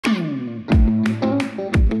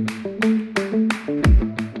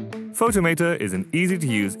Photomator is an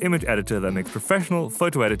easy-to-use image editor that makes professional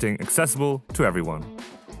photo editing accessible to everyone.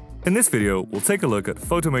 In this video, we'll take a look at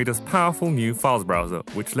Photomator's powerful new files browser,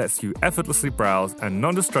 which lets you effortlessly browse and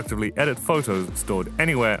non-destructively edit photos stored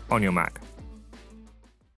anywhere on your Mac.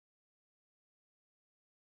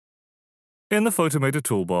 In the Photomator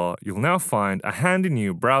toolbar, you'll now find a handy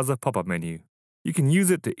new browser pop-up menu. You can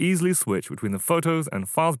use it to easily switch between the Photos and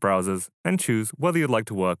Files browsers and choose whether you'd like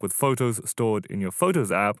to work with photos stored in your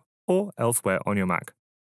Photos app or elsewhere on your Mac.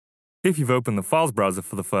 If you've opened the Files browser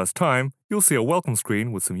for the first time, you'll see a welcome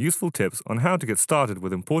screen with some useful tips on how to get started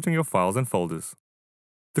with importing your files and folders.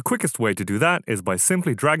 The quickest way to do that is by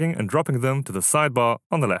simply dragging and dropping them to the sidebar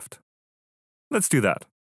on the left. Let's do that.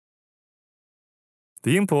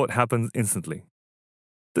 The import happens instantly.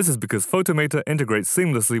 This is because Photomator integrates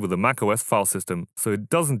seamlessly with the macOS file system, so it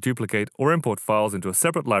doesn't duplicate or import files into a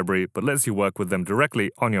separate library but lets you work with them directly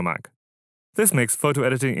on your Mac. This makes photo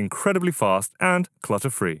editing incredibly fast and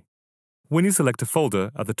clutter-free. When you select a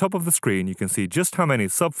folder, at the top of the screen you can see just how many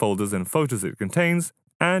subfolders and photos it contains,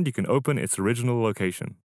 and you can open its original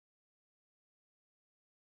location.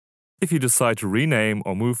 If you decide to rename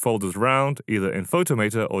or move folders around, either in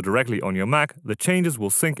Photomator or directly on your Mac, the changes will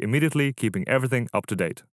sync immediately, keeping everything up to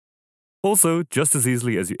date. Also, just as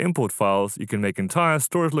easily as you import files, you can make entire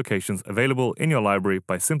storage locations available in your library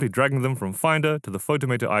by simply dragging them from Finder to the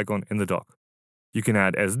Photomator icon in the dock. You can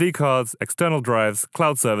add SD cards, external drives,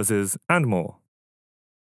 cloud services, and more.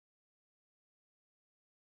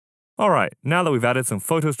 Alright, now that we've added some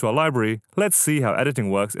photos to our library, let's see how editing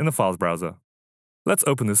works in the Files browser. Let's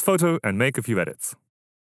open this photo and make a few edits.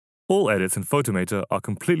 All edits in Photomator are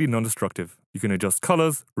completely non-destructive. You can adjust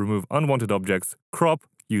colors, remove unwanted objects, crop,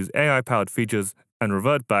 use AI-powered features, and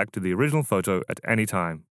revert back to the original photo at any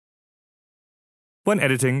time. When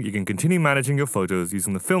editing, you can continue managing your photos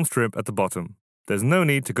using the film strip at the bottom. There's no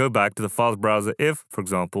need to go back to the Files browser if, for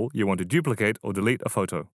example, you want to duplicate or delete a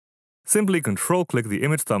photo. Simply Control-click the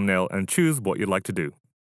image thumbnail and choose what you'd like to do.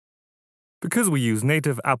 Because we use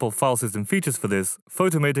native Apple file system features for this,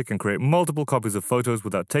 Photomator can create multiple copies of photos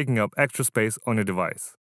without taking up extra space on your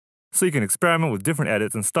device. So you can experiment with different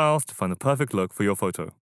edits and styles to find the perfect look for your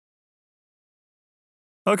photo.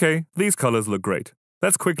 Okay, these colors look great.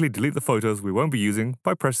 Let's quickly delete the photos we won't be using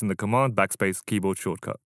by pressing the Command Backspace keyboard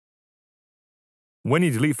shortcut. When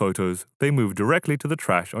you delete photos, they move directly to the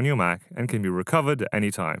trash on your Mac and can be recovered at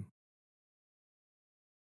any time.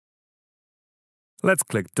 Let's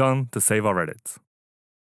click Done to save our edits.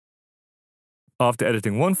 After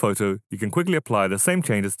editing one photo, you can quickly apply the same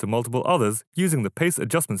changes to multiple others using the Paste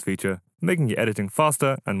Adjustments feature, making your editing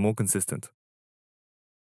faster and more consistent.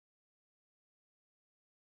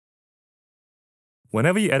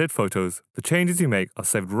 Whenever you edit photos, the changes you make are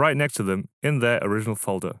saved right next to them in their original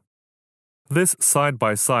folder. This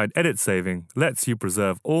side-by-side edit saving lets you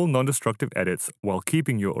preserve all non-destructive edits while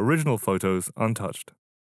keeping your original photos untouched.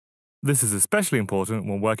 This is especially important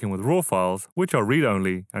when working with RAW files, which are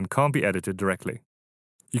read-only and can't be edited directly.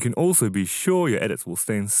 You can also be sure your edits will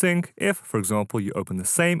stay in sync if, for example, you open the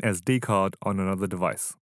same SD card on another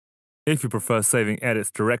device. If you prefer saving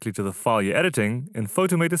edits directly to the file you're editing, in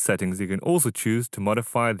Photomator settings you can also choose to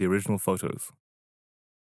modify the original photos.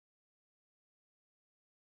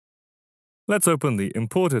 Let's open the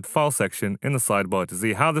Imported File section in the sidebar to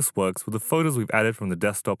see how this works with the photos we've added from the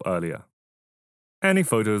desktop earlier. Any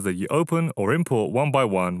photos that you open or import one by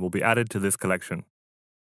one will be added to this collection.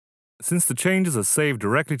 Since the changes are saved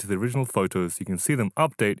directly to the original photos, you can see them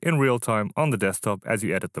update in real time on the desktop as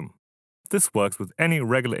you edit them. This works with any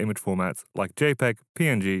regular image formats like JPEG,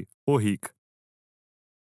 PNG, or HEIC.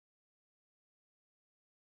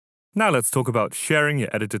 Now let's talk about sharing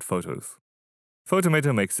your edited photos.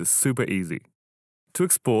 Photomator makes this super easy. To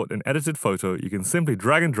export an edited photo, you can simply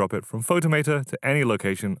drag and drop it from Photomator to any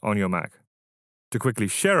location on your Mac. To quickly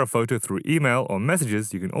share a photo through email or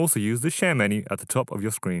messages, you can also use the Share menu at the top of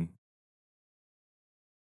your screen.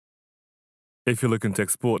 If you're looking to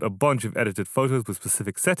export a bunch of edited photos with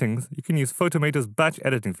specific settings, you can use Photomator's batch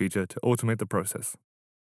editing feature to automate the process.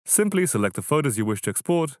 Simply select the photos you wish to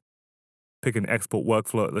export, pick an export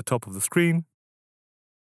workflow at the top of the screen,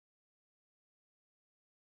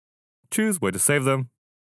 choose where to save them,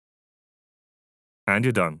 and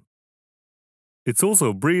you're done. It's also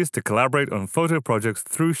a breeze to collaborate on photo projects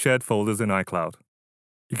through shared folders in iCloud.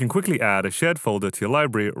 You can quickly add a shared folder to your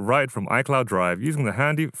library right from iCloud Drive using the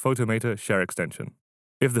handy Photomator Share extension.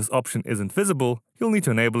 If this option isn't visible, you'll need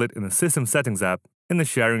to enable it in the System Settings app in the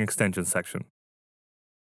Sharing Extensions section.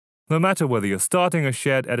 No matter whether you're starting a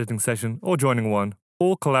shared editing session or joining one,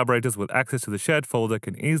 all collaborators with access to the shared folder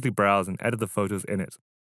can easily browse and edit the photos in it.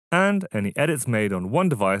 And any edits made on one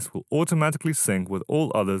device will automatically sync with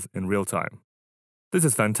all others in real time. This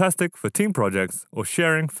is fantastic for team projects or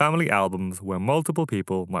sharing family albums where multiple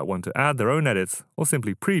people might want to add their own edits or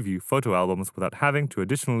simply preview photo albums without having to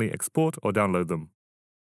additionally export or download them.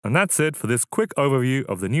 And that's it for this quick overview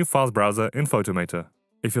of the new files browser in Photomator.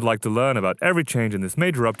 If you'd like to learn about every change in this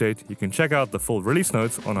major update, you can check out the full release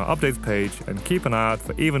notes on our updates page and keep an eye out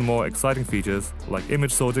for even more exciting features like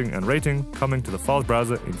image sorting and rating coming to the files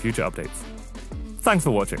browser in future updates. Thanks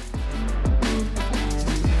for watching.